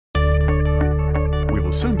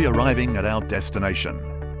will soon be arriving at our destination.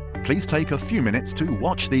 Please take a few minutes to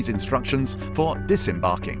watch these instructions for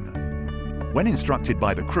disembarking. When instructed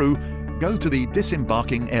by the crew, go to the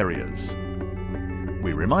disembarking areas.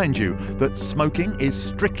 We remind you that smoking is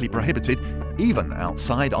strictly prohibited, even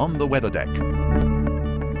outside on the weather deck.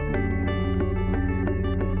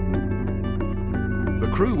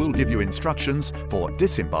 The crew will give you instructions for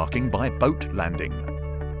disembarking by boat landing.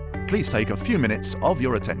 Please take a few minutes of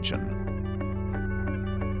your attention.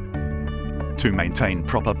 To maintain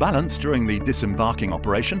proper balance during the disembarking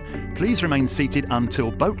operation, please remain seated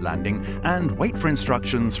until boat landing and wait for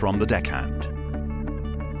instructions from the deckhand.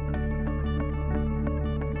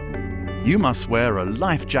 You must wear a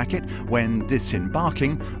life jacket when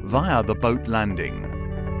disembarking via the boat landing.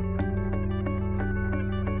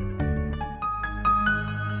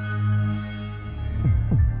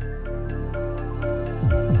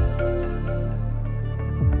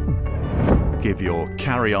 Give your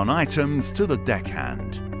carry-on items to the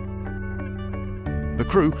deckhand. The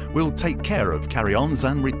crew will take care of carry-ons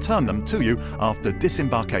and return them to you after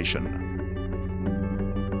disembarkation.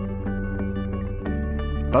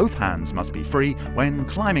 Both hands must be free when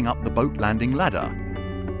climbing up the boat landing ladder.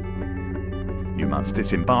 You must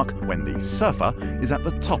disembark when the surfer is at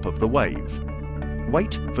the top of the wave.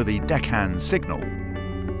 Wait for the deckhand signal.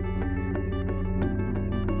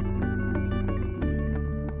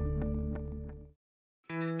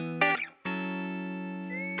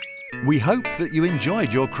 We hope that you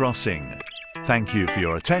enjoyed your crossing. Thank you for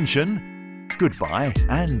your attention. Goodbye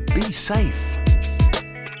and be safe.